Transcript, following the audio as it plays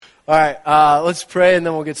All right, let's pray and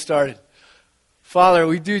then we'll get started. Father,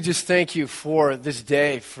 we do just thank you for this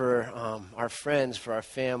day, for our friends, for our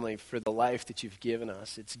family, for the life that you've given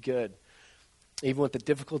us. It's good. Even with the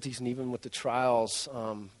difficulties and even with the trials,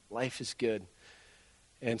 life is good.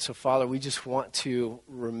 And so, Father, we just want to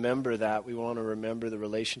remember that. We want to remember the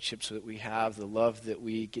relationships that we have, the love that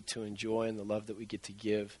we get to enjoy, and the love that we get to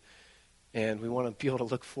give. And we want to be able to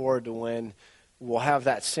look forward to when we'll have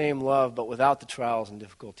that same love, but without the trials and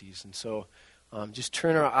difficulties. And so just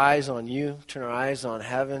turn our eyes on you, turn our eyes on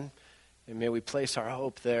heaven, and may we place our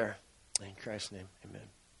hope there. In Christ's name, amen.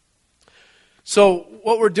 So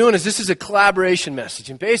what we're doing is this is a collaboration message.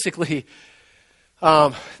 And basically,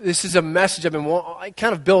 this is a message I've been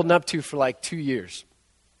kind of building up to for like 2 years.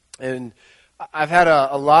 And I've had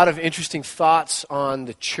a lot of interesting thoughts on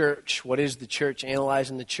the church. What is the church?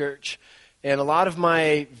 Analyzing the church. And a lot of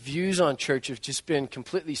my views on church have just been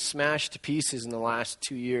completely smashed to pieces in the last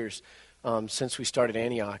 2 years since we started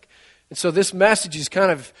Antioch. And so this message is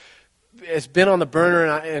it's been on the burner,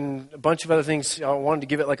 and a bunch of other things. I wanted to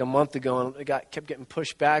give it like a month ago, and it kept getting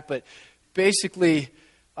pushed back. But basically,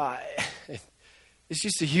 it's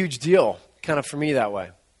just a huge deal kind of for me that way.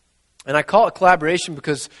 And I call it collaboration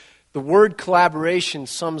because the word collaboration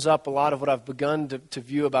sums up a lot of what I've begun to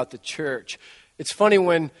view about the church. It's funny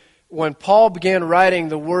when Paul began writing,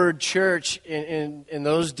 the word church in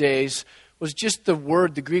those days was just the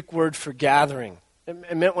Greek word for gathering.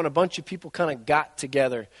 It meant when a bunch of people kind of got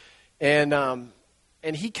together. And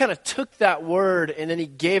he kind of took that word and then he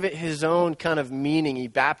gave it his own kind of meaning. He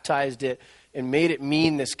baptized it and made it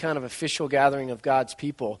mean this kind of official gathering of God's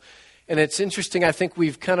people. And it's interesting, I think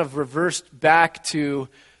we've kind of reversed back to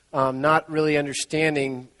not really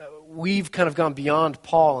understanding. We've kind of gone beyond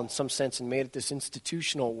Paul in some sense and made it this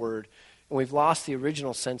institutional word. And we've lost the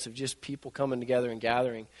original sense of just people coming together and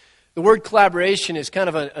gathering. The word collaboration is kind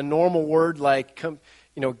of a normal word like,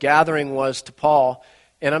 gathering was to Paul.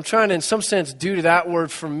 And I'm trying to, in some sense, do to that word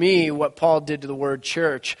for me what Paul did to the word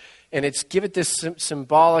church. And it's give it this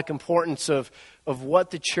symbolic importance of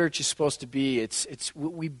what the church is supposed to be.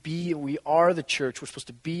 We are the church. We're supposed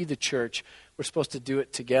to be the church. We're supposed to do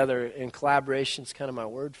it together. And collaboration is kind of my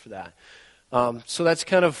word for that. So that's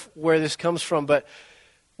kind of where this comes from. But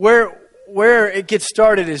where it gets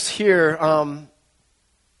started is here.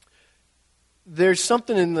 There's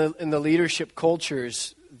something in the leadership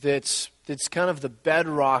cultures that's kind of the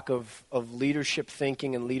bedrock of leadership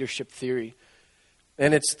thinking and leadership theory.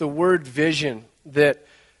 And it's the word vision. That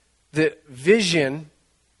vision,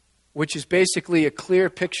 which is basically a clear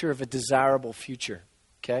picture of a desirable future.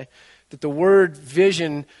 Okay? That the word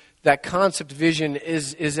vision, that concept vision,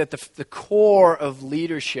 is at the core of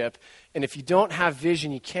leadership. And if you don't have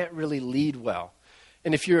vision, you can't really lead well.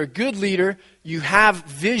 And if you're a good leader, you have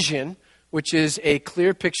vision, which is a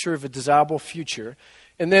clear picture of a desirable future.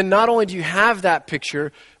 And then not only do you have that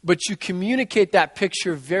picture, but you communicate that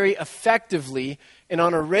picture very effectively and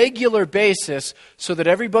on a regular basis so that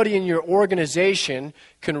everybody in your organization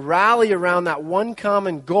can rally around that one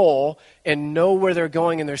common goal and know where they're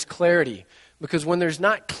going and there's clarity. Because when there's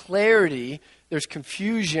not clarity, there's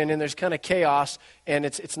confusion and there's kind of chaos and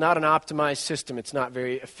it's not an optimized system. It's not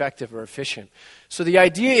very effective or efficient. So the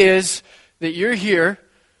idea is that you're here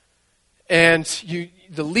and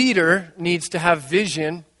the leader needs to have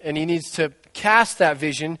vision and he needs to cast that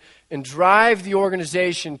vision and drive the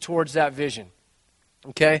organization towards that vision.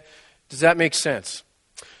 Okay? Does that make sense?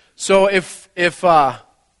 So if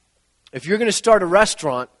you're going to start a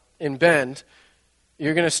restaurant in Bend,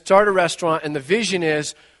 you're going to start a restaurant and the vision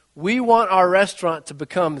is we want our restaurant to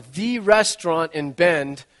become the restaurant in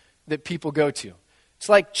Bend that people go to. It's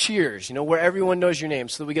like Cheers, where everyone knows your name,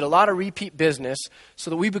 so that we get a lot of repeat business, so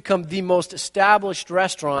that we become the most established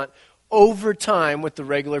restaurant over time with the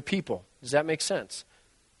regular people. Does that make sense?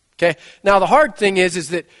 Okay. Now, the hard thing is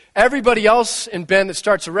that everybody else in Bend that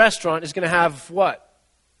starts a restaurant is going to have what?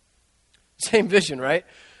 Same vision, right?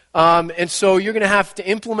 And so you're going to have to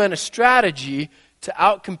implement a strategy to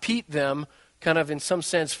outcompete them kind of in some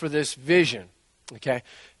sense for this vision. Okay.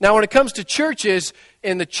 Now, when it comes to churches,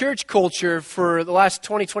 in the church culture for the last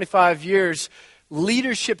 20, 25 years,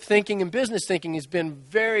 leadership thinking and business thinking has been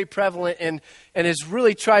very prevalent and has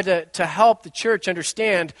really tried to help the church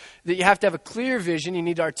understand that you have to have a clear vision. You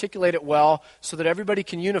need to articulate it well so that everybody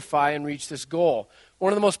can unify and reach this goal.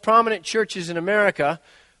 One of the most prominent churches in America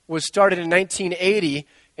was started in 1980,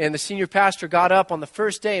 and the senior pastor got up on the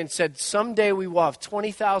first day and said, someday we will have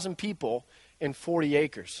 20,000 people in 40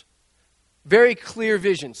 acres. Very clear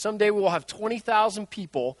vision. Someday we will have 20,000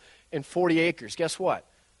 people in 40 acres. Guess what?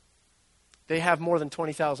 They have more than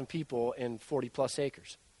 20,000 people in 40 plus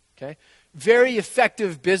acres. Okay? very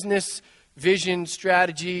effective business vision,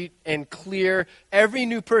 strategy, and clear. Every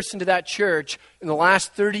new person to that church in the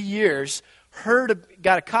last 30 years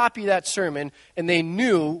got a copy of that sermon, and they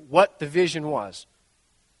knew what the vision was.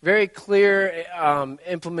 Very clear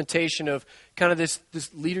implementation of kind of this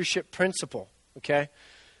leadership principle, okay?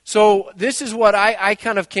 So this is what I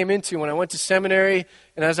kind of came into when I went to seminary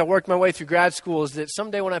and as I worked my way through grad school, is that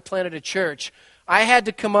someday when I planted a church, I had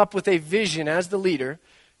to come up with a vision as the leader.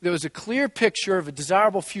 There was a clear picture of a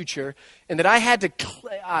desirable future, and that I had to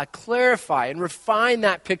clarify and refine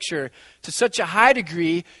that picture to such a high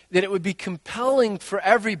degree that it would be compelling for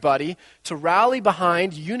everybody to rally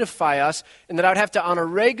behind, unify us, and that I would have to, on a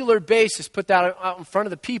regular basis, put that out in front of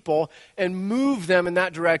the people and move them in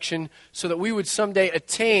that direction so that we would someday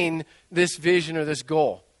attain this vision or this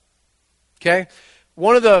goal. Okay?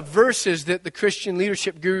 One of the verses that the Christian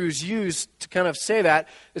leadership gurus use to kind of say that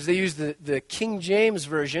is they use the King James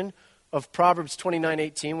Version of Proverbs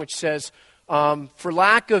 29:18, which says, for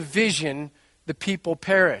lack of vision, the people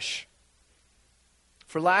perish.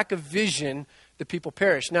 For lack of vision, the people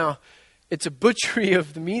perish. Now, it's a butchery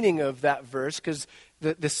of the meaning of that verse, because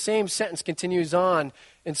the same sentence continues on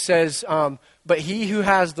and says, but he who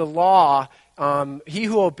has the law, he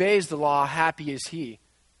who obeys the law, happy is he.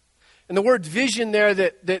 And the word vision there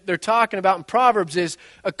that they're talking about in Proverbs is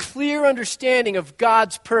a clear understanding of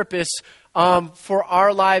God's purpose for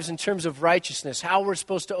our lives in terms of righteousness, how we're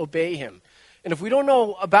supposed to obey Him. And if we don't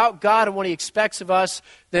know about God and what He expects of us,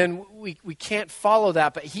 then we can't follow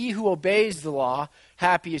that. But he who obeys the law,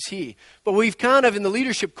 happy is he. But we've kind of, in the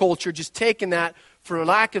leadership culture, just taken that, for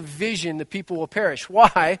lack of vision, the people will perish.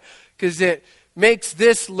 Why? Because it makes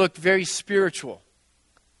this look very spiritual.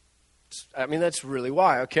 I mean, that's really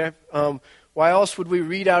why, okay? Why else would we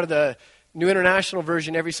read out of the New International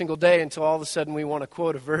Version every single day until all of a sudden we want to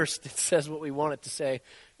quote a verse that says what we want it to say,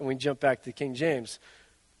 and we jump back to the King James?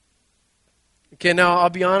 Okay, now I'll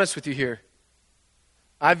be honest with you here.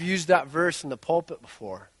 I've used that verse in the pulpit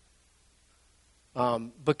before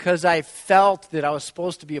because I felt that I was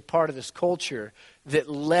supposed to be a part of this culture that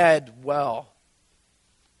led well,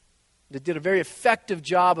 that did a very effective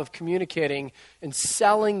job of communicating and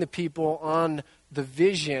selling the people on the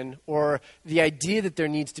vision or the idea that there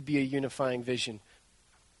needs to be a unifying vision.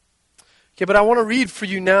 Okay, but I want to read for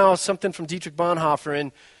you now something from Dietrich Bonhoeffer.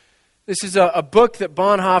 And this is a book that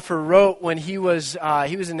Bonhoeffer wrote when he was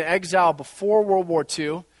in exile before World War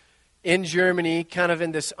II in Germany, kind of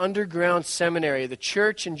in this underground seminary. The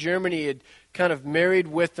church in Germany had kind of married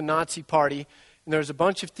with the Nazi Party. And there was a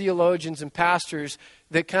bunch of theologians and pastors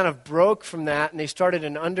that kind of broke from that, and they started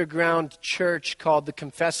an underground church called the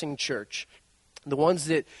Confessing Church. The ones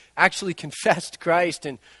that actually confessed Christ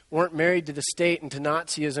and weren't married to the state and to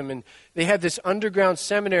Nazism. And they had this underground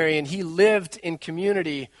seminary, and he lived in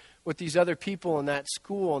community with these other people in that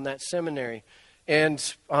school, in that seminary. And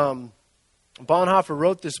Bonhoeffer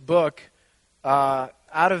wrote this book out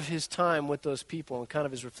of his time with those people and kind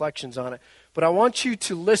of his reflections on it. But I want you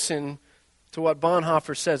to listen to what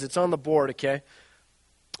Bonhoeffer says. It's on the board, okay?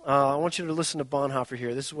 I want you to listen to Bonhoeffer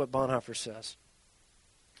here. This is what Bonhoeffer says.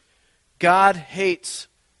 God hates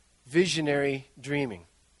visionary dreaming.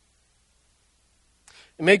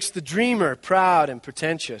 It makes the dreamer proud and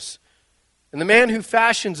pretentious. And the man who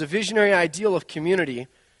fashions a visionary ideal of community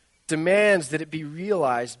demands that it be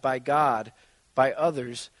realized by God, by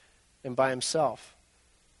others, and by himself.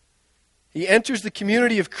 He enters the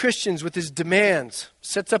community of Christians with his demands,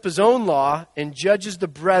 sets up his own law, and judges the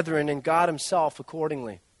brethren and God himself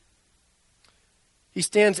accordingly. He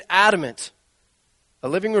stands adamant, a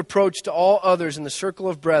living reproach to all others in the circle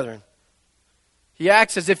of brethren. He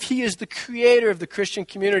acts as if he is the creator of the Christian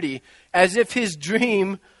community, as if his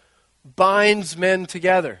dream binds men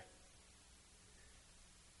together.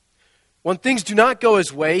 When things do not go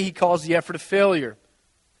his way, he calls the effort a failure.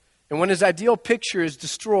 And when his ideal picture is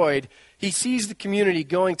destroyed, he sees the community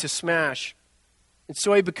going to smash. And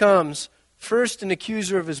so he becomes first an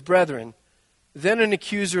accuser of his brethren, then an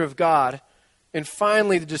accuser of God, and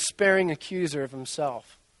finally the despairing accuser of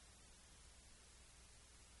himself.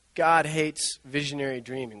 God hates visionary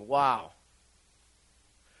dreaming. Wow.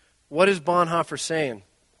 What is Bonhoeffer saying?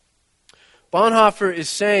 Bonhoeffer is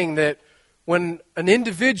saying that when an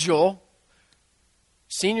individual,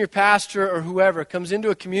 senior pastor or whoever, comes into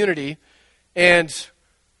a community and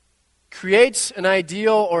creates an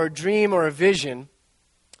ideal or a dream or a vision,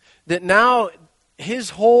 that now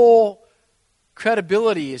his whole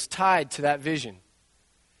credibility is tied to that vision.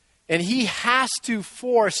 And he has to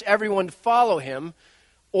force everyone to follow him,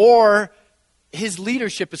 or his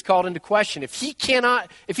leadership is called into question. If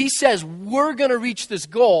he says we're going to reach this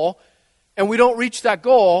goal and we don't reach that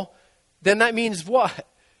goal, then that means what?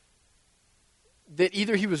 That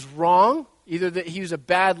either he was wrong, either that he was a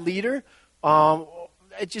bad leader.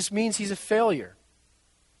 It just means he's a failure.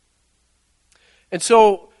 And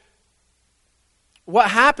so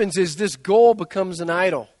what happens is this goal becomes an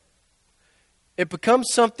idol. It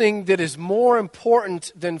becomes something that is more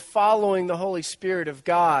important than following the Holy Spirit of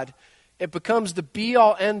God. It becomes the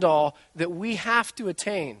be-all, end-all that we have to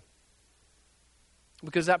attain,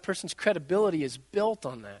 because that person's credibility is built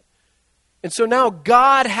on that. And so now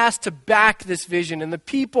God has to back this vision, and the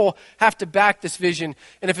people have to back this vision.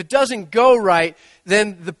 And if it doesn't go right,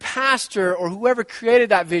 then the pastor or whoever created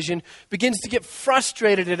that vision begins to get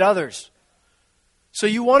frustrated at others. So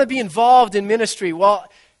you want to be involved in ministry. Well,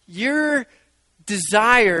 your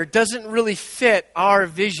desire doesn't really fit our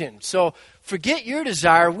vision. So forget your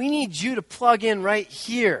desire. We need you to plug in right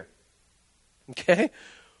here. Okay?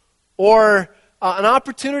 Or an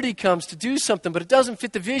opportunity comes to do something, but it doesn't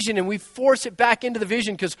fit the vision, and we force it back into the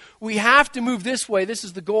vision because we have to move this way. This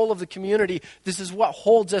is the goal of the community. This is what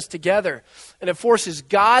holds us together. And it forces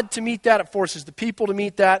God to meet that. It forces the people to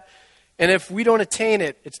meet that. And if we don't attain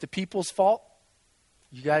it, it's the people's fault.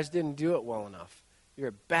 You guys didn't do it well enough. You're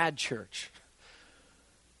a bad church.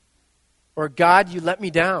 Or, God, you let me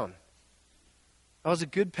down. I was a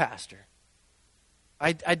good pastor.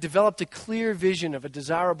 I developed a clear vision of a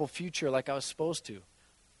desirable future like I was supposed to.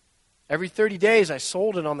 Every 30 days, I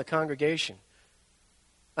sold it on the congregation.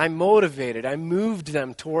 I motivated. I moved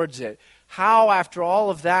them towards it. How, after all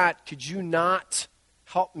of that, could you not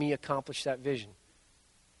help me accomplish that vision?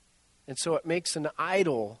 And so it makes an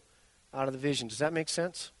idol out of the vision. Does that make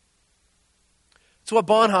sense? That's what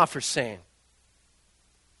Bonhoeffer's saying.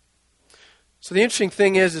 So the interesting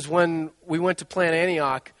thing is when we went to plant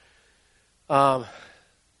Antioch,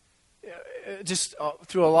 just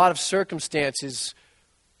through a lot of circumstances,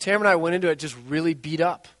 Tam and I went into it just really beat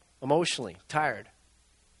up, emotionally, tired.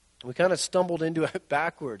 We kind of stumbled into it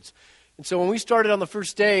backwards. And so when we started on the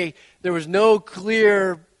first day, there was no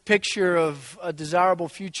clear picture of a desirable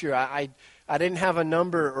future. I didn't have a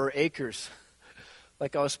number or acres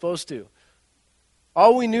like I was supposed to.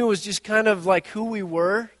 All we knew was just kind of like who we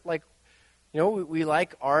were. Like, you know, we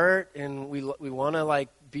like art, and we want to like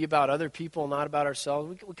be about other people, not about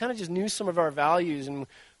ourselves. We kind of just knew some of our values, and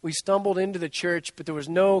we stumbled into the church, but there was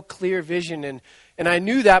no clear vision. And I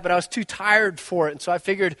knew that, but I was too tired for it. And so I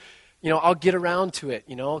figured, you know, I'll get around to it.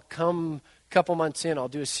 You know, come a couple months in, I'll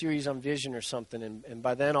do a series on vision or something, and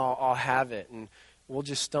by then I'll have it, and we'll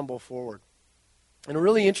just stumble forward. And a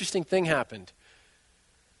really interesting thing happened.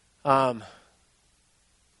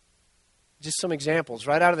 Just some examples.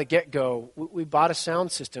 Right out of the get-go, we bought a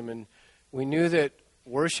sound system, and we knew that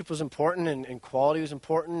worship was important, and quality was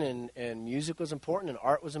important, and music was important, and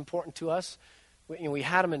art was important to us. We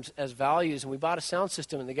had them as values, and we bought a sound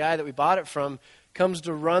system, and the guy that we bought it from comes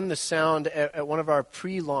to run the sound at one of our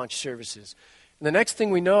pre-launch services. And the next thing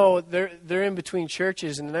we know, they're in between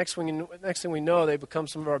churches, and the next thing we know, they become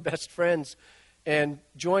some of our best friends and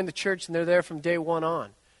join the church, and they're there from day one on.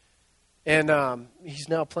 And he's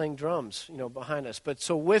now playing drums, you know, behind us. But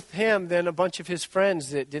so with him, then a bunch of his friends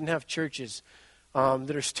that didn't have churches,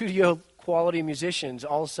 that are studio quality musicians,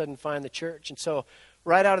 all of a sudden find the church. And so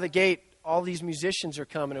right out of the gate, all these musicians are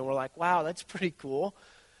coming, and we're like, wow, that's pretty cool.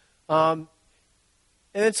 And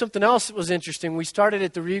then something else that was interesting. We started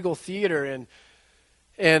at the Regal Theater,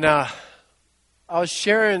 and I was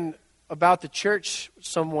sharing about the church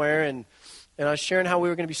somewhere, and I was sharing how we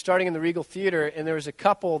were going to be starting in the Regal Theater, and there was a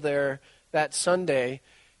couple there that Sunday,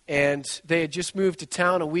 and they had just moved to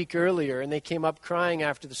town a week earlier, and they came up crying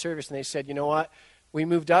after the service, and they said, you know what, we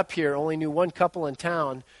moved up here, only knew one couple in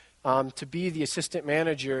town to be the assistant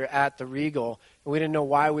manager at the Regal, and we didn't know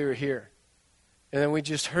why we were here. And then we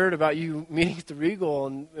just heard about you meeting at the Regal,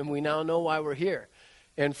 and we now know why we're here.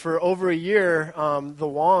 And for over a year, the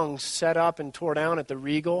Wongs set up and tore down at the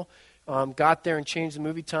Regal, got there and changed the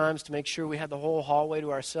movie times to make sure we had the whole hallway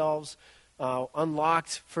to ourselves,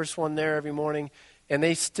 unlocked, first one there every morning, and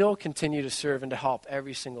they still continue to serve and to help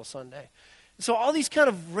every single Sunday. So all these kind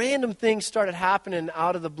of random things started happening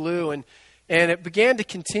out of the blue, and it began to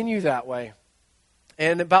continue that way.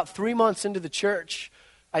 And about 3 months into the church,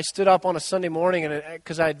 I stood up on a Sunday morning, and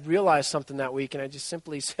because I'd realized something that week, and I just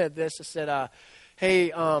simply said this. I said,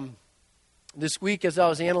 hey, this week as I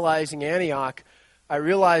was analyzing Antioch, I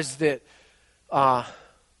realized that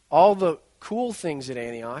all the cool things at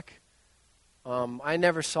Antioch, I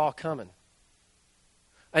never saw coming.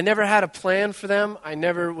 I never had a plan for them. I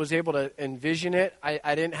never was able to envision it.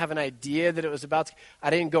 I didn't have an idea that it was about to. I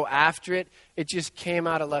didn't go after it. It just came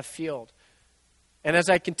out of left field. And as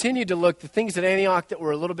I continued to look, the things at Antioch that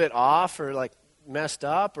were a little bit off or like messed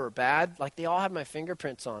up or bad, like they all have my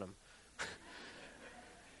fingerprints on them.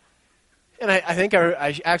 And I think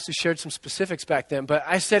I actually shared some specifics back then, but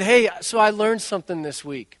I said, hey, so I learned something this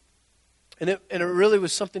week. And it really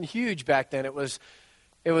was something huge back then. It was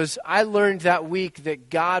I learned that week that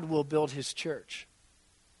God will build his church.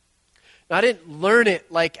 Now, I didn't learn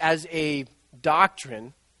it like as a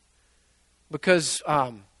doctrine, because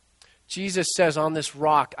Jesus says, on this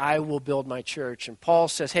rock, I will build my church. And Paul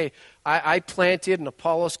says, hey, I planted and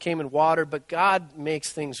Apollos came and watered, but God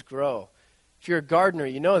makes things grow. If you're a gardener,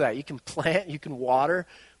 you know that. You can plant, you can water,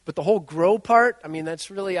 but the whole grow part, I mean,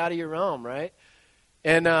 that's really out of your realm, right?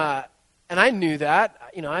 And I knew that.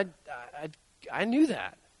 You know, I knew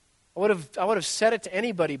that. I would have said it to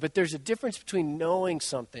anybody, but there's a difference between knowing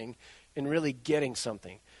something and really getting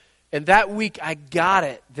something. And that week I got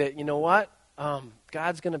it, that, you know what?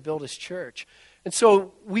 God's going to build his church. And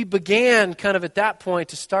so we began kind of at that point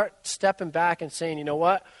to start stepping back and saying, you know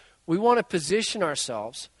what? We want to position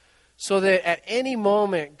ourselves so that at any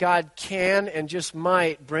moment God can and just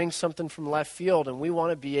might bring something from left field, and we want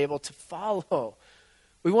to be able to follow.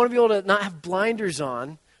 We want to be able to not have blinders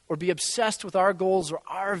on or be obsessed with our goals or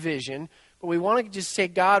our vision, but we want to just say,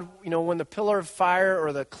 God, you know, when the pillar of fire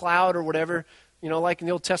or the cloud or whatever, you know, like in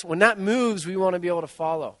the Old Testament, when that moves, we want to be able to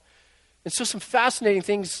follow. And so some fascinating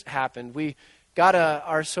things happened. We got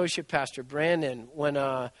our associate pastor, Brandon, when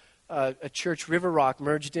a church, River Rock,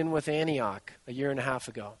 merged in with Antioch a year and a half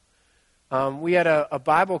ago. We had a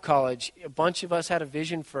Bible college. A bunch of us had a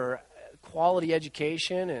vision for quality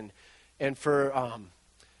education and for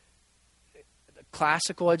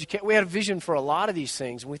classical education. We had a vision for a lot of these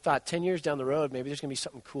things, and we thought 10 years down the road, maybe there's going to be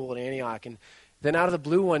something cool at Antioch. And then out of the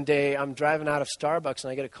blue one day, I'm driving out of Starbucks,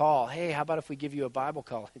 and I get a call. Hey, how about if we give you a Bible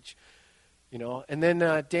college? You know, and then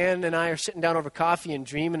Dan and I are sitting down over coffee and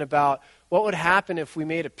dreaming about what would happen if we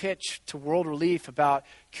made a pitch to World Relief about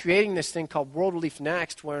creating this thing called World Relief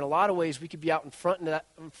Next, where in a lot of ways we could be out in front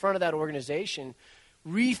of that organization,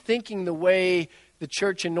 rethinking the way the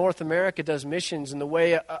church in North America does missions and the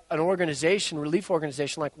way an organization, relief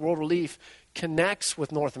organization like World Relief, connects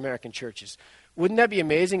with North American churches. Wouldn't that be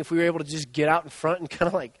amazing if we were able to just get out in front and kind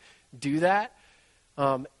of like do that?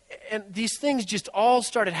 And these things just all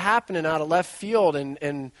started happening out of left field,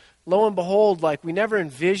 and lo and behold, like we never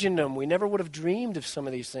envisioned them. We never would have dreamed of some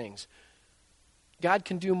of these things. God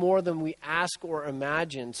can do more than we ask or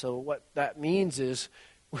imagine, so what that means is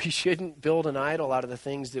we shouldn't build an idol out of the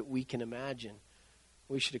things that we can imagine.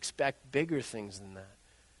 We should expect bigger things than that,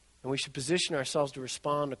 and we should position ourselves to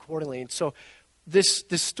respond accordingly. And so this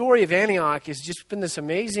story of Antioch has just been this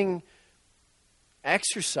amazing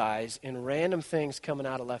exercise in random things coming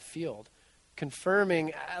out of left field,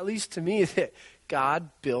 confirming, at least to me, that God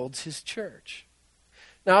builds his church.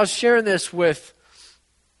 Now, I was sharing this with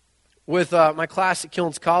my class at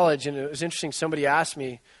Kilns College, and it was interesting. Somebody asked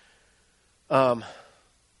me, well,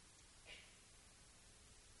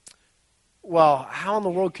 how in the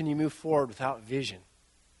world can you move forward without vision?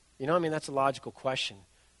 You know, I mean, that's a logical question.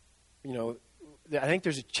 You know, I think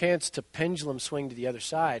there's a chance to pendulum swing to the other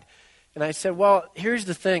side. And I said, well, here's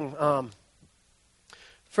the thing.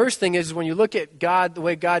 First thing is, when you look at God, the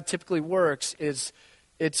way God typically works is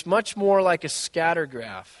it's much more like a scatter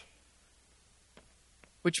graph,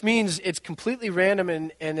 which means it's completely random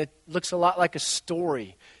and it looks a lot like a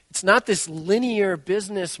story. It's not this linear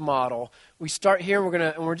business model. We start here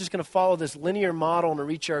and we're just going to follow this linear model and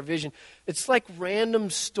reach our vision. It's like random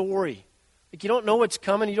story. Like you don't know what's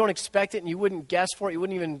coming, you don't expect it, and you wouldn't guess for it, you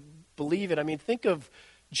wouldn't even believe it. I mean, think of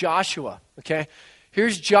Joshua, okay?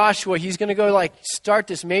 Here's Joshua. He's going to go start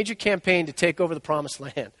this major campaign to take over the promised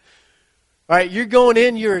land. All right, you're going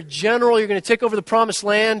in, you're a general, you're going to take over the promised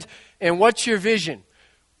land, and what's your vision?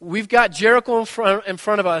 We've got Jericho in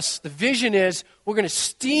front of us. The vision is we're going to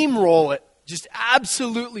steamroll it, just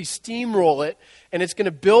absolutely steamroll it, and it's going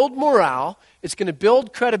to build morale, it's going to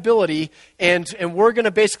build credibility, and we're going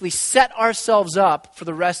to basically set ourselves up for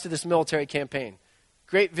the rest of this military campaign.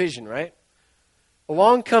 Great vision, right?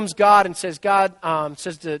 Along comes God and says,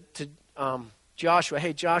 says to Joshua,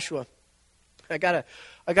 hey, Joshua, I got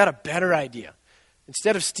a better idea.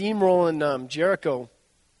 Instead of steamrolling Jericho,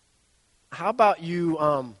 how about you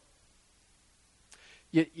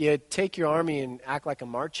take your army and act like a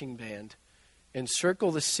marching band and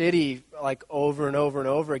circle the city like over and over and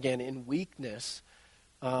over again in weakness,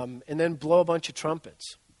 and then blow a bunch of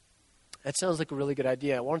trumpets. That sounds like a really good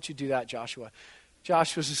idea. Why don't you do that, Joshua?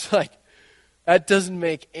 Joshua's just like, that doesn't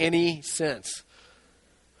make any sense.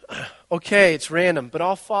 Okay, it's random, but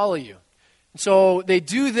I'll follow you. And so they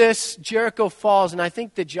do this, Jericho falls, and I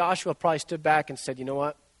think that Joshua probably stood back and said, you know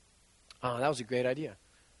what? That was a great idea.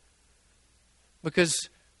 Because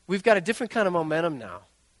we've got a different kind of momentum now.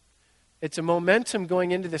 It's a momentum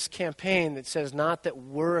going into this campaign that says not that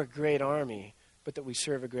we're a great army, but that we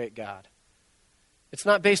serve a great God. It's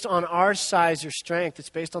not based on our size or strength. It's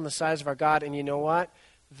based on the size of our God. And you know what?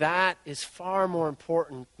 That is far more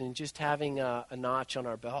important than just having a notch on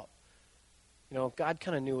our belt. You know, God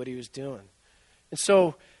kind of knew what he was doing. And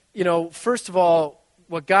so, you know, first of all,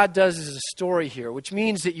 what God does is a story here, which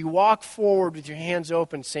means that you walk forward with your hands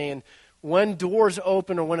open saying, when doors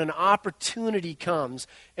open or when an opportunity comes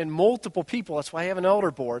and multiple people, that's why I have an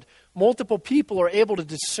elder board, multiple people are able to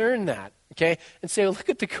discern that, okay, and say, look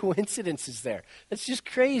at the coincidences there. That's just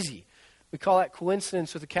crazy. We call that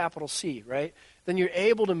coincidence with a capital C, right? Then you're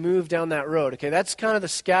able to move down that road, okay? That's kind of the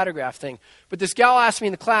scattergraph thing. But this gal asked me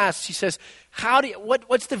in the class, she says,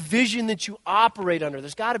 what's the vision that you operate under?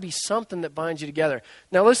 There's got to be something that binds you together.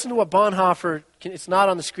 Now listen to what Bonhoeffer, it's not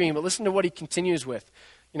on the screen, but listen to what he continues with.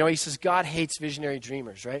 You know, he says, God hates visionary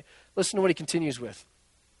dreamers, right? Listen to what he continues with.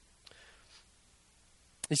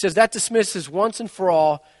 He says, that dismisses once and for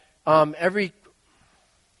all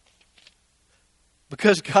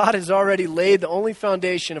because God has already laid the only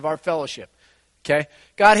foundation of our fellowship. Okay?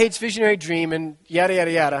 God hates visionary dream and yada,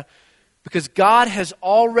 yada, yada. Because God has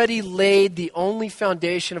already laid the only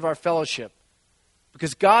foundation of our fellowship.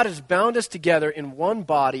 Because God has bound us together in one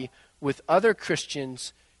body with other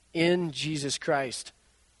Christians in Jesus Christ.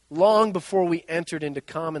 Long before we entered into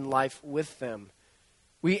common life with them.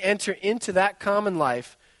 We enter into that common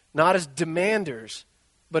life not as demanders,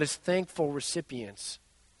 but as thankful recipients.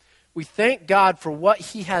 We thank God for what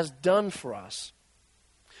he has done for us.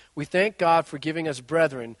 We thank God for giving us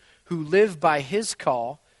brethren who live by his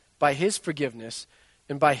call, by his forgiveness,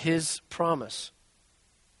 and by his promise.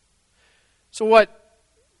 So what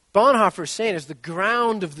Bonhoeffer is saying is the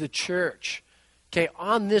ground of the church. Okay,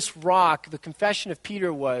 on this rock, the confession of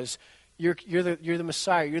Peter was, you're the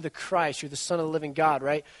Messiah, you're the Christ, you're the Son of the living God,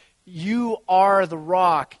 right? You are the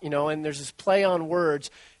rock, you know, and there's this play on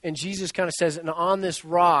words, and Jesus kind of says, and on this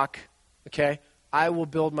rock, okay, I will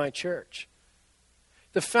build my church.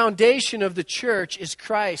 The foundation of the church is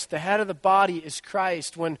Christ. The head of the body is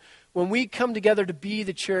Christ. When we come together to be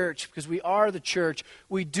the church, because we are the church,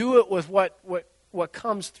 we do it with what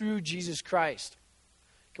comes through Jesus Christ.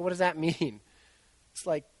 Okay, what does that mean? It's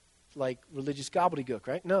like religious gobbledygook,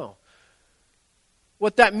 right? No.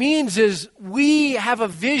 What that means is we have a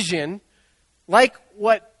vision like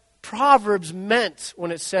what Proverbs meant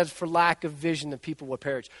when it says, for lack of vision, the people will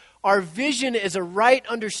perish. Our vision is a right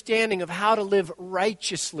understanding of how to live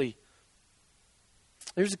righteously.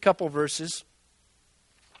 Here's a couple verses.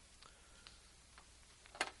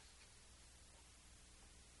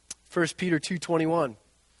 First Peter 2:21.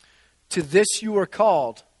 To this you are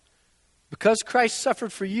called, because Christ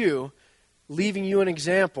suffered for you, leaving you an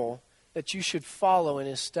example that you should follow in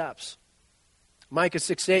his steps. Micah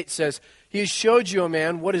 6:8 says, he has showed you, O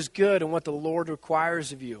man, what is good and what the Lord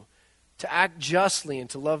requires of you, to act justly and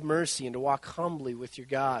to love mercy and to walk humbly with your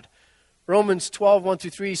God. Romans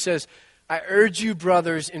 12:1-3 says, I urge you,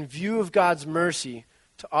 brothers, in view of God's mercy,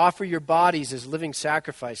 to offer your bodies as living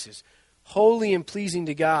sacrifices, holy and pleasing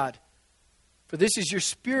to God. For this is your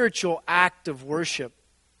spiritual act of worship.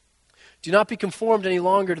 Do not be conformed any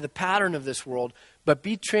longer to the pattern of this world, but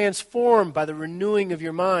be transformed by the renewing of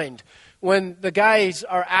your mind. When the guys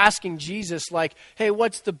are asking Jesus, like, hey,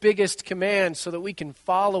 what's the biggest command so that we can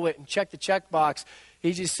follow it and check the checkbox?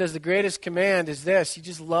 He just says the greatest command is this. You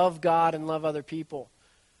just love God and love other people.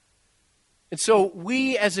 And so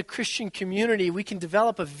we as a Christian community, we can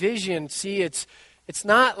develop a vision. See, it's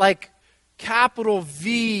not like capital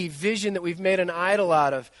V vision that we've made an idol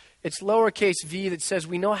out of. It's lowercase v that says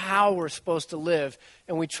we know how we're supposed to live,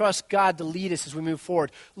 and we trust God to lead us as we move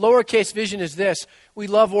forward. Lowercase vision is this. We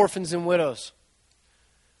love orphans and widows.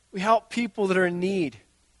 We help people that are in need.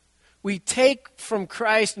 We take from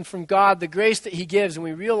Christ and from God the grace that he gives, and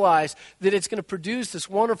we realize that it's going to produce this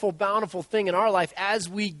wonderful, bountiful thing in our life as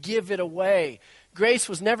we give it away. Grace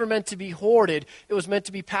was never meant to be hoarded. It was meant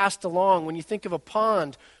to be passed along. When you think of a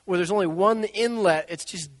pond where there's only one inlet, it's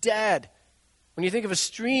just dead. When you think of a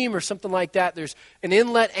stream or something like that, there's an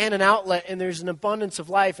inlet and an outlet, and there's an abundance of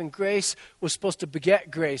life, and grace was supposed to beget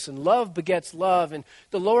grace, and love begets love. And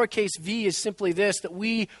the lowercase v is simply this, that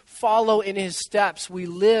we follow in his steps. We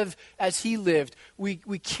live as he lived. We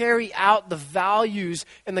carry out the values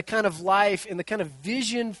and the kind of life and the kind of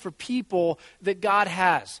vision for people that God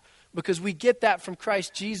has, because we get that from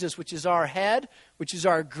Christ Jesus, which is our head, which is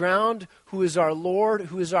our ground, who is our Lord,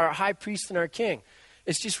 who is our high priest and our king.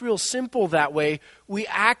 It's just real simple that way. We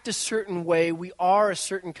act a certain way. We are a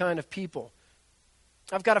certain kind of people.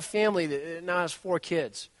 I've got a family that now has 4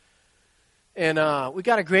 kids. And we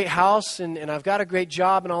got a great house, and I've got a great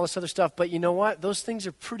job and all this other stuff. But you know what? Those things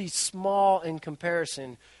are pretty small in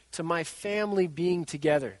comparison to my family being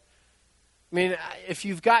together. I mean, if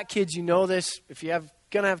you've got kids, you know this. If you're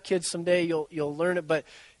going to have kids someday, you'll learn it. But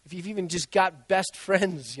if you've even just got best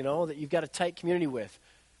friends, that you've got a tight community with,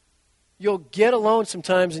 you'll get alone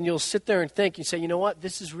sometimes and you'll sit there and think, you say, you know what?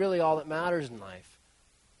 This is really all that matters in life.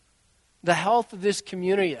 The health of this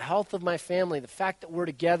community, the health of my family, the fact that we're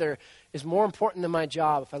together is more important than my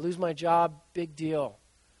job. If I lose my job, big deal.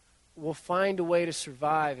 We'll find a way to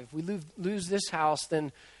survive. If we lose this house,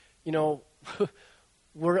 then,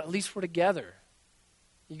 at least we're together.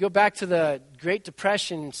 You go back to the Great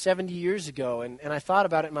Depression 70 years ago, and I thought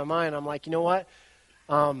about it in my mind. I'm like, you know what?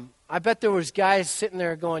 I bet there was guys sitting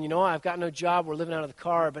there going, I've got no job. We're living out of the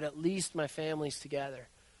car, but at least my family's together.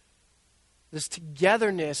 This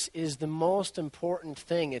togetherness is the most important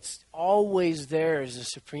thing. It's always there as a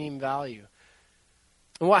supreme value.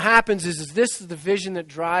 And what happens is this is the vision that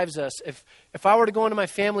drives us. If I were to go into my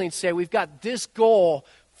family and say, we've got this goal,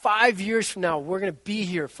 5 years from now, we're going to be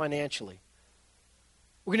here financially.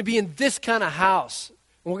 We're going to be in this kind of house.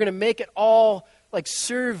 And we're going to make it all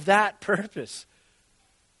serve that purpose.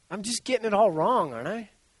 I'm just getting it all wrong, aren't I?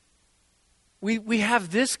 We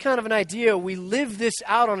have this kind of an idea. We live this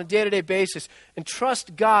out on a day-to-day basis and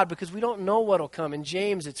trust God because we don't know what will come. In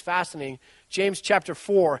James, it's fascinating. James chapter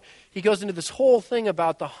 4, he goes into this whole thing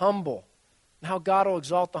about the humble and how God will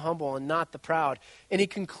exalt the humble and not the proud. And he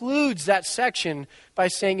concludes that section by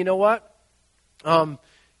saying, you know what?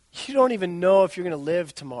 You don't even know if you're going to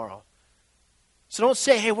live tomorrow. So don't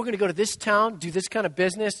say, hey, we're going to go to this town, do this kind of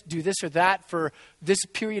business, do this or that for this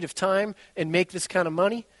period of time and make this kind of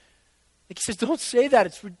money. He says, don't say that.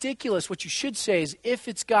 It's ridiculous. What you should say is, if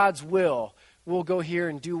it's God's will, we'll go here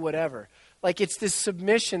and do whatever. It's this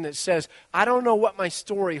submission that says, I don't know what my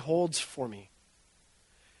story holds for me.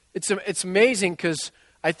 It's amazing because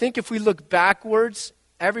I think if we look backwards,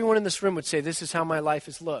 everyone in this room would say, this is how my life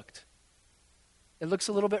has looked. It looks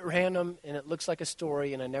a little bit random, and it looks like a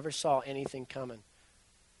story, and I never saw anything coming.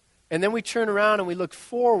 And then we turn around and we look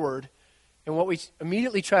forward, and what we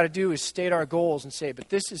immediately try to do is state our goals and say, but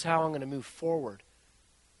this is how I'm going to move forward.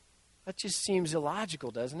 That just seems illogical,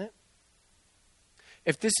 doesn't it?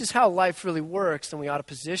 If this is how life really works, then we ought to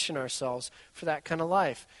position ourselves for that kind of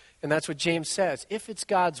life. And that's what James says. If it's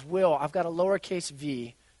God's will, I've got a lowercase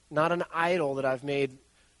v, not an idol that I've made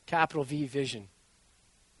capital V vision.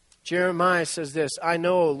 Jeremiah says this, I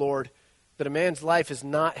know, O Lord, that a man's life is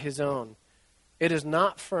not his own. It is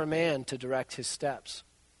not for a man to direct his steps.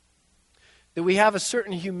 That we have a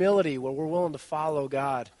certain humility where we're willing to follow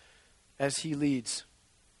God as he leads.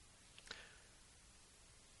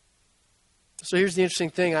 So here's the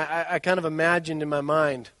interesting thing. I kind of imagined in my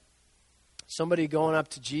mind somebody going up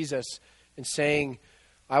to Jesus and saying,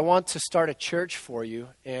 I want to start a church for you,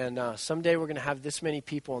 and someday we're going to have this many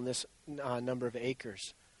people in this number of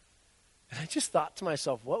acres. And I just thought to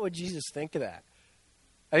myself, what would Jesus think of that?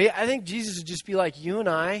 I think Jesus would just be like, you and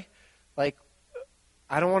I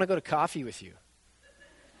don't want to go to coffee with you.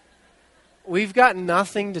 We've got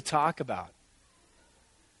nothing to talk about.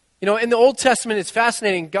 In the Old Testament, it's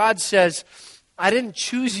fascinating. God says, I didn't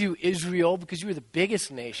choose you, Israel, because you were the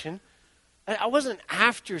biggest nation. I wasn't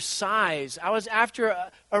after size. I was after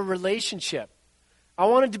a relationship. I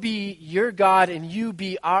wanted to be your God and you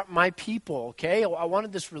be my people, okay? I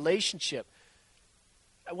wanted this relationship.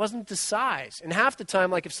 It wasn't the size. And half the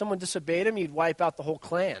time, if someone disobeyed him, you'd wipe out the whole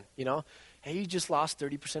clan, Hey, you just lost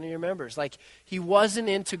 30% of your members. He wasn't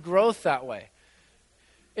into growth that way.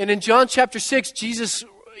 And in John chapter 6, Jesus,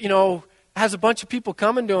 has a bunch of people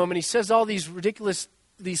coming to him, and he says all these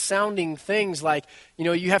these sounding things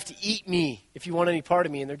you have to eat me if you want any part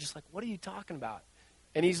of me. And they're just like, what are you talking about?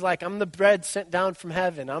 And he's like, I'm the bread sent down from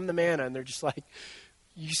heaven. I'm the manna. And they're just like,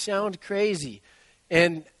 you sound crazy.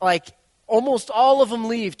 And almost all of them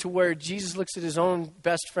leave to where Jesus looks at his own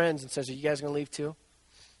best friends and says, are you guys going to leave too?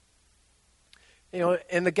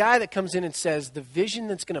 And the guy that comes in and says, the vision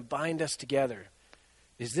that's going to bind us together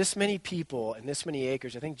is this many people and this many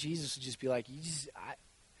acres. I think Jesus would just be like,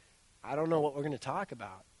 I don't know what we're going to talk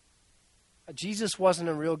about. Jesus wasn't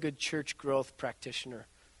a real good church growth practitioner.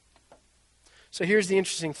 So here's the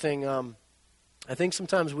interesting thing. I think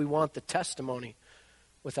sometimes we want the testimony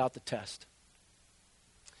without the test.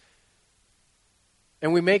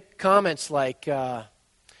 And we make comments like,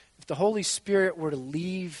 if the Holy Spirit were to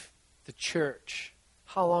leave the church,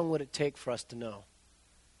 how long would it take for us to know?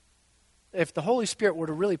 If the Holy Spirit were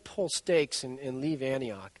to really pull stakes and leave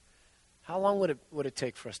Antioch, how long would it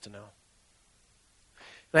take for us to know?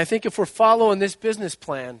 And I think if we're following this business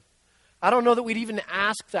plan, I don't know that we'd even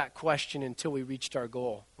ask that question until we reached our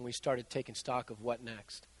goal and we started taking stock of what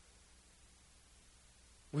next.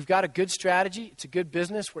 We've got a good strategy. It's a good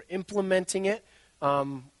business. We're implementing it.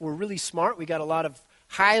 We're really smart. We got a lot of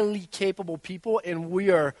highly capable people, and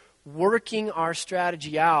we are working our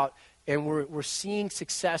strategy out, and we're seeing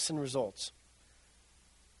success and results.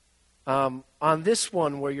 On this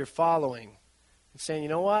one where you're following and saying, you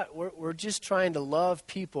know what, we're just trying to love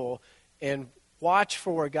people and watch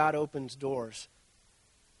for where God opens doors.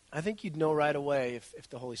 I think you'd know right away if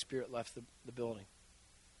the Holy Spirit left the building.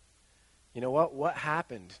 You know what? What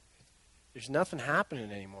happened? There's nothing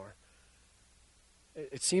happening anymore.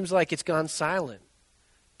 It seems like it's gone silent.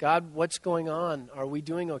 God, what's going on? Are we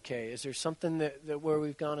doing okay? Is there something that where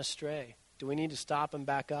we've gone astray? Do we need to stop and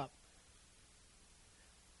back up?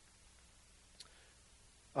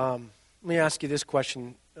 Let me ask you this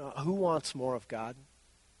question. Who wants more of God?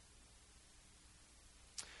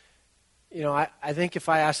 You know, I think if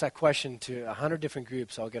I ask that question to 100 different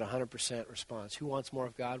groups, I'll get 100% response. Who wants more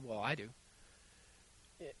of God? Well, I do.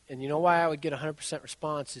 And you know why I would get 100%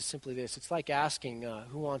 response is simply this. It's like asking,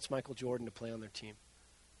 who wants Michael Jordan to play on their team?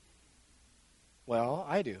 Well,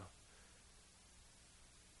 I do.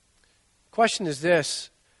 Question is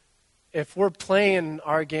this. If we're playing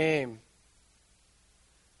our game,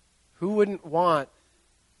 who wouldn't want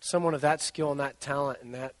someone of that skill and that talent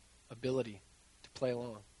and that ability to play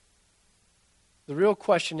along? The real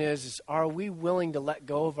question is are we willing to let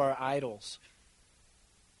go of our idols,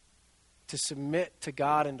 to submit to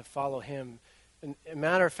God and to follow Him? And a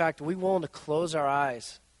matter of fact, are we willing to close our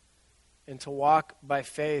eyes and to walk by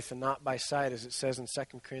faith and not by sight, as it says in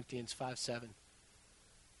 2 Corinthians 5:7?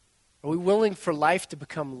 Are we willing for life to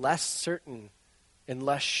become less certain and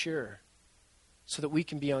less sure so that we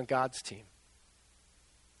can be on God's team?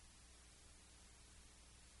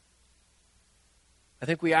 I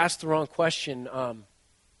think we asked the wrong question.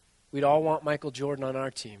 We'd all want Michael Jordan on our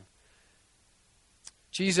team.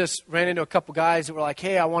 Jesus ran into a couple guys that were like,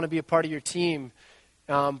 hey, I want to be a part of your team,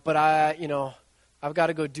 but I've got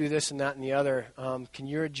to go do this and that and the other. Can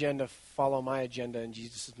your agenda follow my agenda? And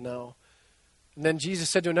Jesus said, no. And then Jesus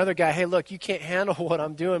said to another guy, hey, look, you can't handle what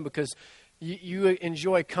I'm doing because you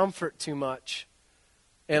enjoy comfort too much.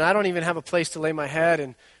 And I don't even have a place to lay my head.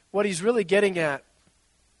 And what he's really getting at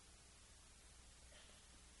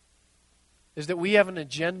is that we have an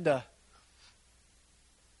agenda.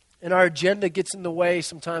 And our agenda gets in the way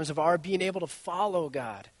sometimes of our being able to follow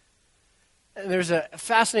God. And there's a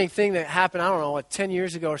fascinating thing that happened, 10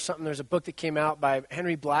 years ago or something. There's a book that came out by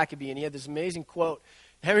Henry Blackaby, and he had this amazing quote.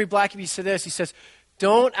 Henry Blackaby said this. He says,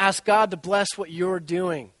 don't ask God to bless what you're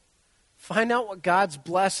doing. Find out what God's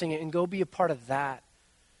blessing and go be a part of that.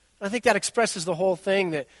 I think that expresses the whole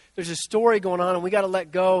thing, that there's a story going on and we got to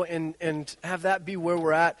let go and have that be where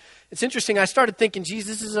we're at. It's interesting. I started thinking, geez,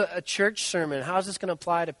 this is a church sermon. How is this going to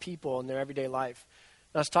apply to people in their everyday life?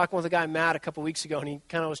 And I was talking with a guy, Matt, a couple weeks ago, and he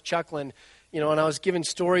kind of was chuckling, and I was giving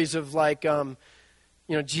stories of like,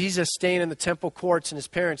 Jesus staying in the temple courts and his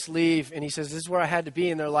parents leave, and he says, this is where I had to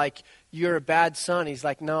be. And they're like, you're a bad son. He's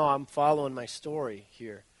like, no, I'm following my story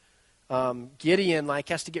here. Gideon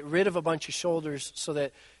has to get rid of a bunch of shoulders so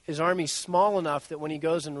that his army's small enough that when he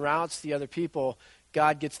goes and routs the other people,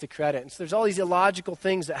 God gets the credit. And so there's all these illogical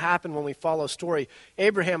things that happen when we follow a story.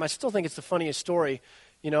 Abraham, I still think it's the funniest story.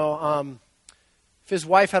 If his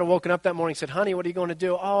wife had woken up that morning and said, honey, what are you going to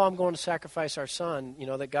do? Oh, I'm going to sacrifice our son,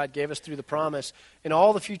 that God gave us through the promise. And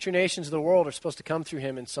all the future nations of the world are supposed to come through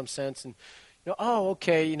him in some sense. And,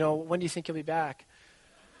 okay, when do you think he'll be back?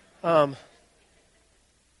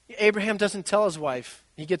 Abraham doesn't tell his wife.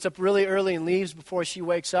 He gets up really early and leaves before she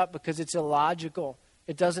wakes up because it's illogical.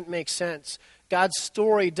 It doesn't make sense. God's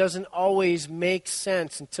story doesn't always make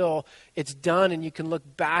sense until it's done and you can look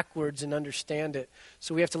backwards and understand it.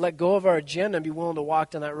 So we have to let go of our agenda and be willing to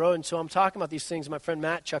walk down that road. And so I'm talking about these things. My friend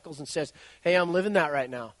Matt chuckles and says, hey, I'm living that right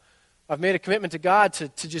now. I've made a commitment to God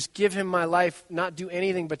to just give him my life, not do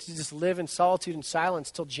anything, but to just live in solitude and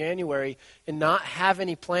silence till January and not have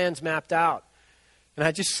any plans mapped out. And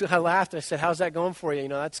I laughed and I said, how's that going for you?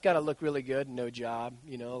 That's got to look really good. No job,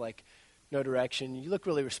 no direction. You look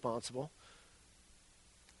really responsible.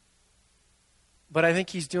 But I think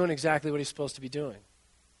he's doing exactly what he's supposed to be doing.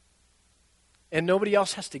 And nobody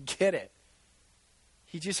else has to get it.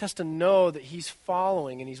 He just has to know that he's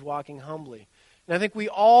following and he's walking humbly. And I think we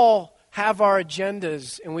all have our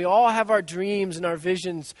agendas and we all have our dreams and our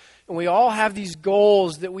visions and we all have these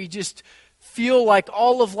goals that we just feel like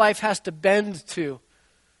all of life has to bend to.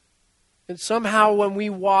 And somehow when we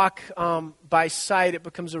walk by sight, it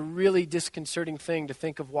becomes a really disconcerting thing to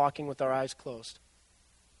think of walking with our eyes closed.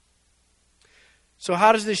 So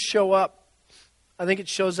how does this show up? I think it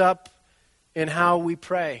shows up in how we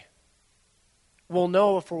pray. We'll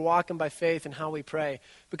know if we're walking by faith in how we pray.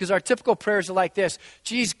 Because our typical prayers are like this.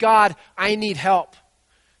 Geez, God, I need help.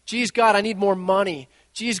 Geez, God, I need more money.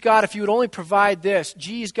 Geez, God, if you would only provide this.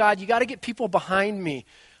 Geez, God, you got to get people behind me.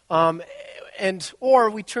 Or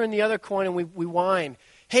we turn the other coin and we whine.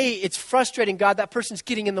 Hey, it's frustrating, God, that person's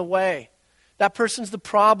getting in the way. That person's the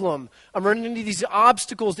problem. I'm running into these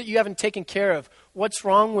obstacles that you haven't taken care of. What's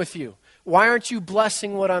wrong with you? Why aren't you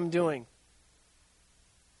blessing what I'm doing?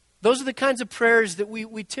 Those are the kinds of prayers that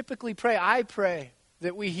we typically pray. I pray,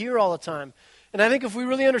 that we hear all the time. And I think if we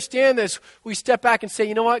really understand this, we step back and say,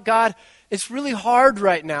 you know what, God, it's really hard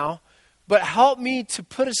right now, but help me to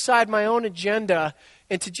put aside my own agenda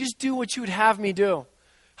and to just do what you would have me do.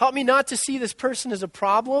 Help me not to see this person as a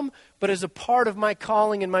problem, but as a part of my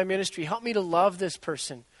calling and my ministry. Help me to love this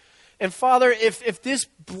person. And Father, if this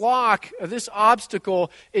block, or this obstacle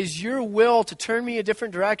is your will to turn me a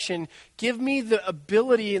different direction, give me the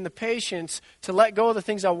ability and the patience to let go of the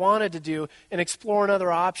things I wanted to do and explore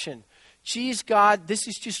another option. Geez, God, this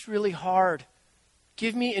is just really hard.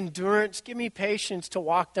 Give me endurance, give me patience to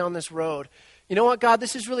walk down this road. You know what, God,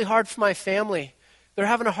 this is really hard for my family. They're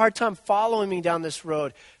having a hard time following me down this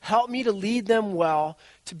road. Help me to lead them well,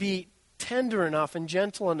 to be tender enough and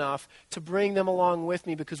gentle enough to bring them along with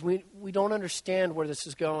me because we don't understand where this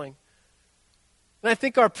is going. And I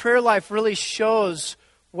think our prayer life really shows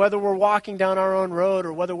whether we're walking down our own road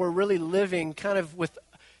or whether we're really living kind of with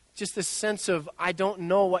just this sense of, I don't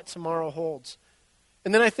know what tomorrow holds.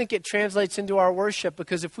 And then I think it translates into our worship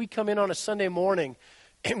because if we come in on a Sunday morning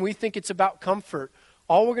and we think it's about comfort,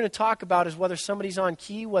 all we're going to talk about is whether somebody's on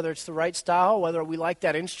key, whether it's the right style, whether we like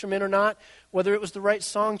that instrument or not, whether it was the right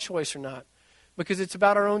song choice or not. Because it's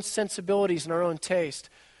about our own sensibilities and our own taste.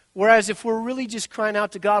 Whereas if we're really just crying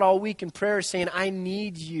out to God all week in prayer saying, I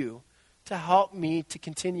need you to help me to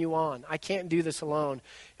continue on. I can't do this alone.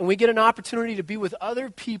 And we get an opportunity to be with other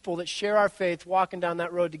people that share our faith walking down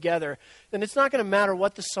that road together, then it's not going to matter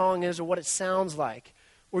what the song is or what it sounds like.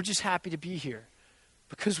 We're just happy to be here.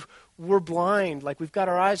 Because we're blind, like we've got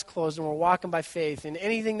our eyes closed and we're walking by faith. And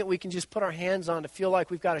anything that we can just put our hands on to feel like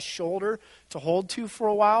we've got a shoulder to hold to for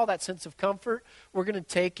a while, that sense of comfort, we're going to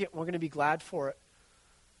take it. We're going to be glad for it.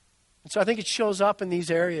 And so I think it shows up in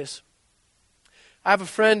these areas. I have a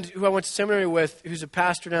friend who I went to seminary with who's a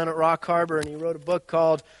pastor down at Rock Harbor, and he wrote a book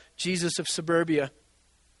called Jesus of Suburbia.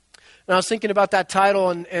 And I was thinking about that title,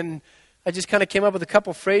 and I just kind of came up with a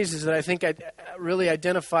couple phrases that I think really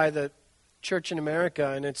identify the church in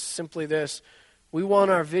America, and it's simply this. We want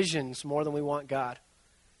our visions more than we want God.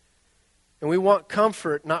 And we want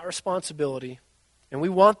comfort, not responsibility. And we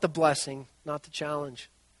want the blessing, not the challenge.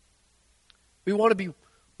 We want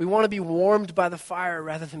to be warmed by the fire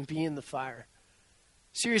rather than be in the fire.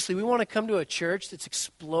 Seriously, we want to come to a church that's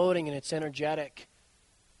exploding and it's energetic.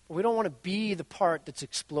 But we don't want to be the part that's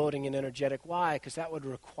exploding and energetic. Why? Because that would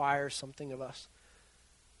require something of us.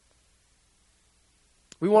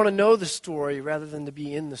 We want to know the story rather than to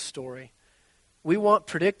be in the story. We want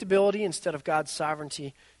predictability instead of God's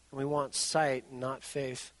sovereignty, and we want sight and not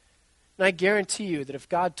faith. And I guarantee you that if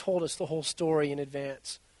God told us the whole story in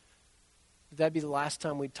advance, that'd be the last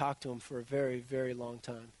time we'd talk to him for a very, very long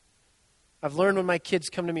time. I've learned when my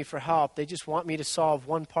kids come to me for help, they just want me to solve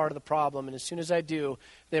one part of the problem, and as soon as I do,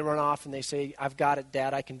 they run off and they say, I've got it,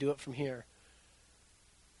 Dad, I can do it from here.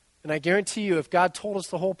 And I guarantee you, if God told us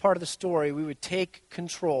the whole part of the story, we would take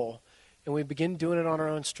control and we'd begin doing it on our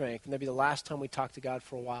own strength. And that'd be the last time we talk to God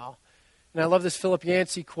for a while. And I love this Philip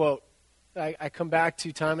Yancey quote I come back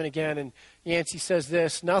to time and again. And Yancey says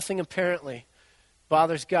this, nothing apparently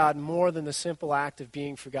bothers God more than the simple act of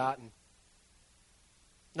being forgotten.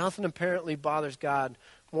 Nothing apparently bothers God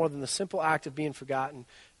more than the simple act of being forgotten.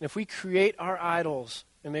 And if we create our idols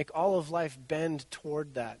and make all of life bend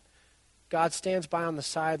toward that, God stands by on the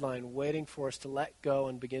sideline waiting for us to let go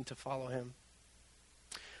and begin to follow him.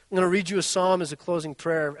 I'm going to read you a psalm as a closing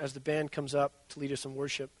prayer as the band comes up to lead us in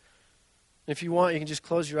worship. And if you want, you can just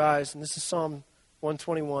close your eyes. And this is Psalm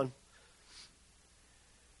 121.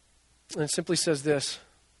 And it simply says this.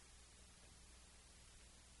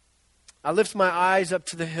 I lift my eyes up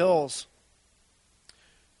to the hills.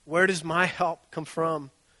 Where does my help come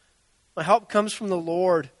from? My help comes from the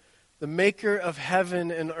Lord, the maker of heaven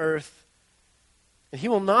and earth. And he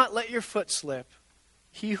will not let your foot slip.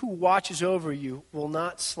 He who watches over you will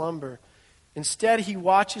not slumber. Instead, he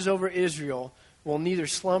watches over Israel, will neither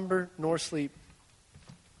slumber nor sleep.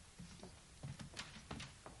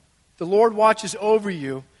 The Lord watches over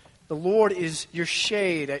you. The Lord is your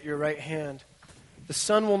shade at your right hand. The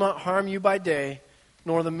sun will not harm you by day,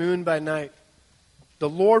 nor the moon by night. The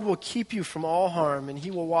Lord will keep you from all harm, and He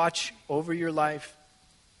will watch over your life.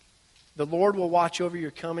 The Lord will watch over your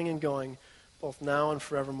coming and going, both now and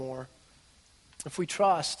forevermore. If we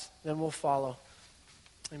trust, then we'll follow.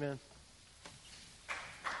 Amen.